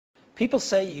People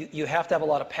say you have to have a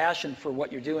lot of passion for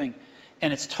what you're doing,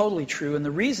 and it's totally true. And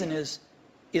the reason is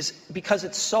because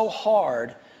it's so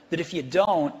hard that if you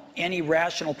don't, any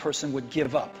rational person would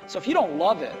give up. So if you don't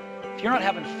love it, if you're not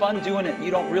having fun doing it and you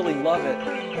don't really love it,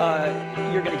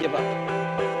 you're going to give up.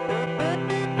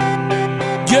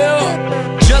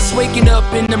 Yeah, just waking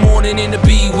up in the morning and to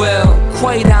be well.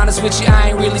 Quite honest with you, I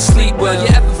ain't really sleep well. You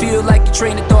ever feel like your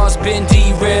train of thought's been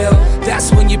derailed?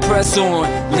 That's when you press on,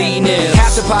 lean in.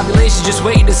 Half the population just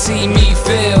waiting to see me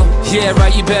fail. Yeah,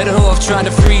 right, you better off trying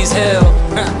to freeze hell.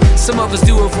 Some of us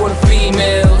do it for the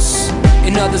females,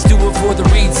 and others do it for the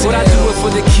retail. But I do it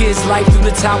for the kids, life through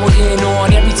the tower in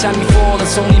on. Every time you fall,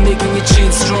 it's only making your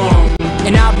chin strong.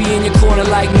 And I'll be in your corner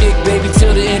like Nick, baby,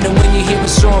 till the end of when you hear a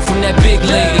song from that big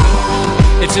lady.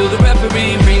 Until the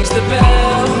referee rings the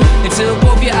bell, until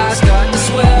both your eyes start to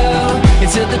swell,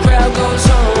 until the crowd goes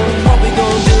home. What we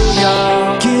gon' do,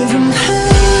 y'all? Give them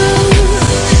hell,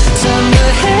 turn the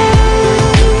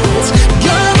heads.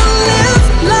 Gonna live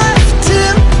life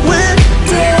till we're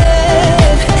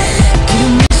dead.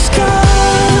 Give me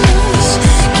scars,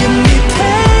 give me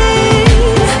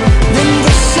pain. Then go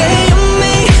say of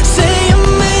me, say of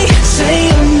me,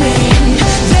 say of me.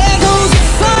 There goes the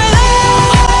fighter.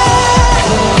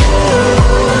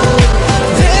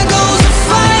 There goes the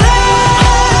fighter.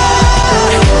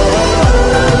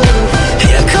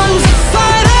 Here comes the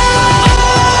fighter.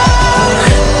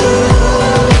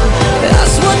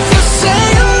 That's what you say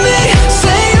of me,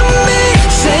 say of me,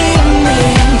 say of me.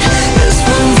 This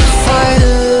one's a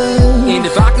fighter. And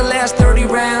if I could last 30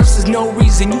 rounds, there's no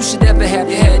reason you should ever have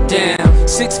your head down.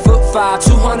 6'5",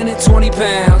 220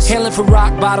 pounds, hailing from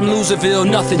rock bottom, Loserville,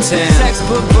 nothing town.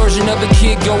 Textbook version of a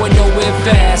kid going nowhere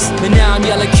fast, and now I'm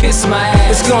yelling, kiss my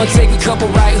ass. It's gonna take a couple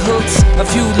right hooks, a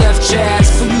few left jabs,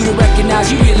 for you to recognize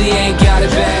you really ain't got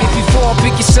it bad. If you fall,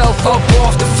 pick yourself up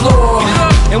off the floor,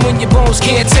 and when your bones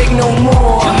can't take no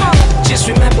more, just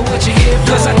remember